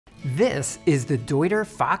This is the Deuter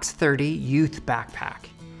Fox 30 Youth Backpack.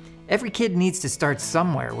 Every kid needs to start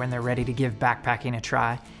somewhere when they're ready to give backpacking a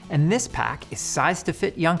try, and this pack is sized to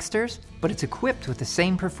fit youngsters, but it's equipped with the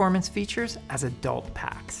same performance features as adult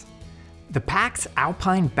packs. The pack's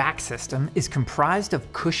Alpine back system is comprised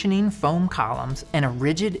of cushioning foam columns and a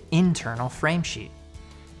rigid internal frame sheet.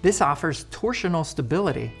 This offers torsional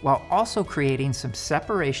stability while also creating some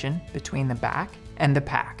separation between the back and the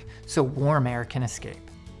pack so warm air can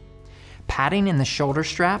escape. Padding in the shoulder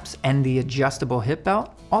straps and the adjustable hip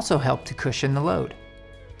belt also help to cushion the load.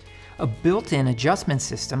 A built-in adjustment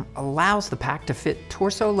system allows the pack to fit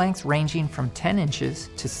torso lengths ranging from 10 inches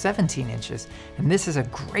to 17 inches, and this is a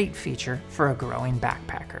great feature for a growing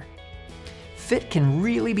backpacker. Fit can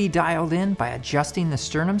really be dialed in by adjusting the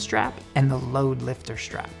sternum strap and the load lifter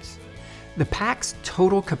straps. The pack's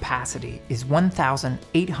total capacity is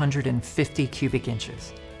 1,850 cubic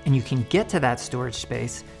inches, and you can get to that storage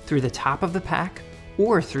space through the top of the pack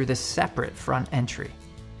or through the separate front entry.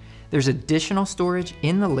 There's additional storage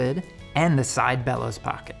in the lid and the side bellows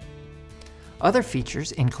pocket. Other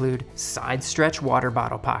features include side stretch water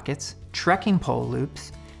bottle pockets, trekking pole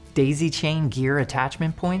loops, daisy chain gear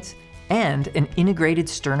attachment points, and an integrated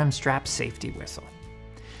sternum strap safety whistle.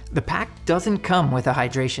 The pack doesn't come with a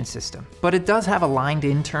hydration system, but it does have a lined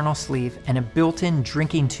internal sleeve and a built-in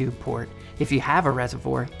drinking tube port if you have a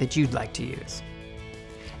reservoir that you'd like to use.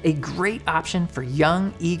 A great option for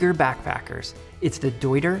young, eager backpackers, it's the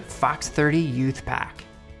Deuter Fox 30 Youth Pack.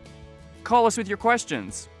 Call us with your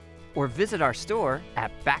questions. Or visit our store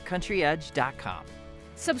at backcountryedge.com.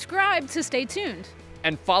 Subscribe to stay tuned.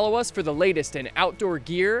 And follow us for the latest in outdoor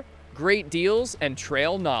gear, great deals, and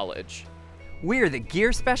trail knowledge. We're the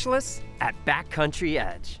gear specialists at Backcountry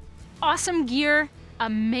Edge. Awesome gear,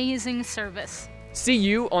 amazing service. See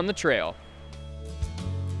you on the trail.